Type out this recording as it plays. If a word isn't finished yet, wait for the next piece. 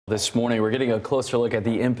This morning, we're getting a closer look at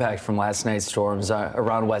the impact from last night's storms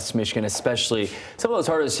around West Michigan, especially some of those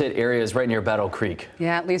hardest hit areas right near Battle Creek.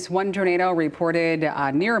 Yeah, at least one tornado reported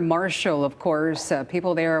near Marshall, of course.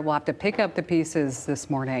 People there will have to pick up the pieces this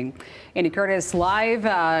morning. Andy Curtis live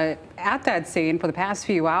at that scene for the past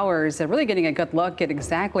few hours, really getting a good look at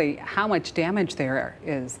exactly how much damage there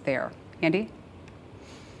is there. Andy?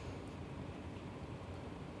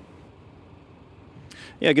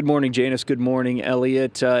 Yeah, good morning, Janice. Good morning,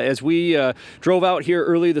 Elliot. As we drove out here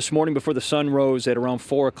early this morning before the sun rose at around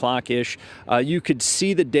 4 o'clock-ish, you could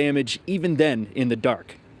see the damage even then in the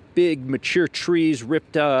dark. Big, mature trees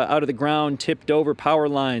ripped out of the ground, tipped over, power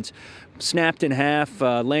lines snapped in half,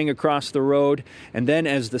 laying across the road. And then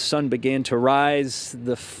as the sun began to rise,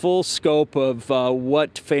 the full scope of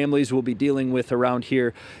what families will be dealing with around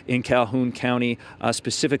here in Calhoun County,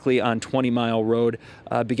 specifically on 20 Mile Road,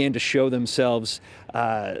 began to show themselves.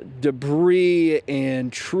 Debris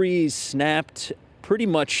and trees snapped pretty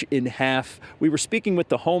much in half. We were speaking with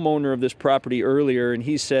the homeowner of this property earlier, and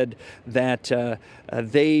he said that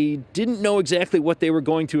they didn't know exactly what they were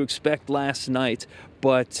going to expect last night,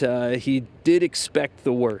 but he did expect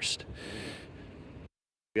the worst.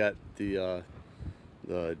 We got the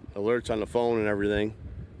alerts on the phone and everything,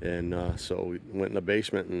 and so we went in the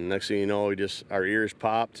basement, and next thing you know, our ears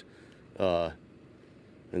popped, and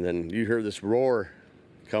then you heard this roar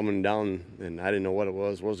coming down, and I didn't know what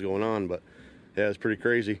was going on, but yeah, it's pretty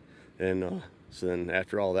crazy. And so then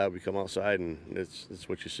after all that, we come outside, and it's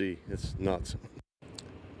what you see. It's nuts.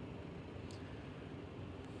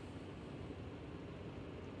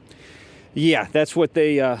 Yeah, that's what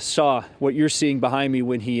they saw, what you're seeing behind me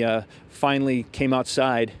when he finally came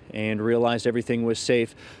outside and realized everything was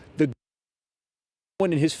safe. The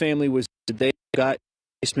one in his family was they got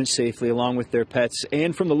basement safely along with their pets,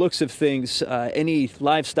 and from the looks of things, any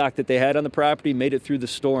livestock that they had on the property made it through the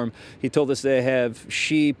storm. He told us they have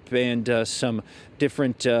sheep and some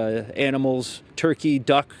different animals, turkey,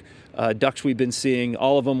 ducks we've been seeing,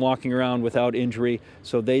 all of them walking around without injury.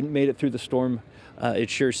 So they made it through the storm, it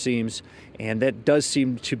sure seems. And that does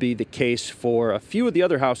seem to be the case for a few of the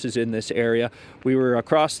other houses in this area. We were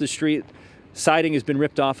across the street. Siding has been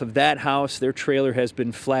ripped off of that house. Their trailer has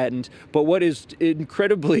been flattened. But what is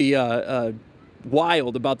incredibly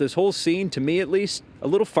wild about this whole scene, to me at least, a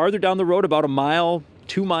little farther down the road, about a mile,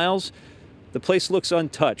 2 miles, the place looks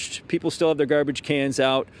untouched. People still have their garbage cans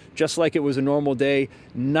out, just like it was a normal day.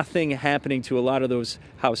 Nothing happening to a lot of those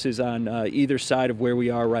houses on either side of where we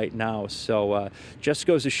are right now. So just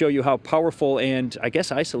goes to show you how powerful and, I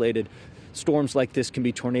guess, isolated storms like this can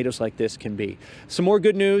be, tornadoes like this can be. Some more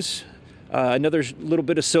good news. Another little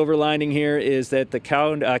bit of silver lining here is that the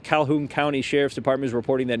Calhoun County Sheriff's Department is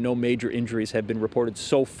reporting that no major injuries have been reported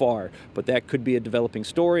so far, but that could be a developing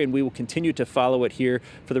story, and we will continue to follow it here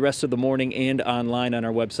for the rest of the morning and online on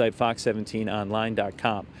our website,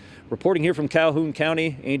 fox17online.com. Reporting here from Calhoun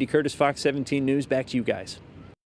County, Andy Curtis, Fox 17 News. Back to you guys.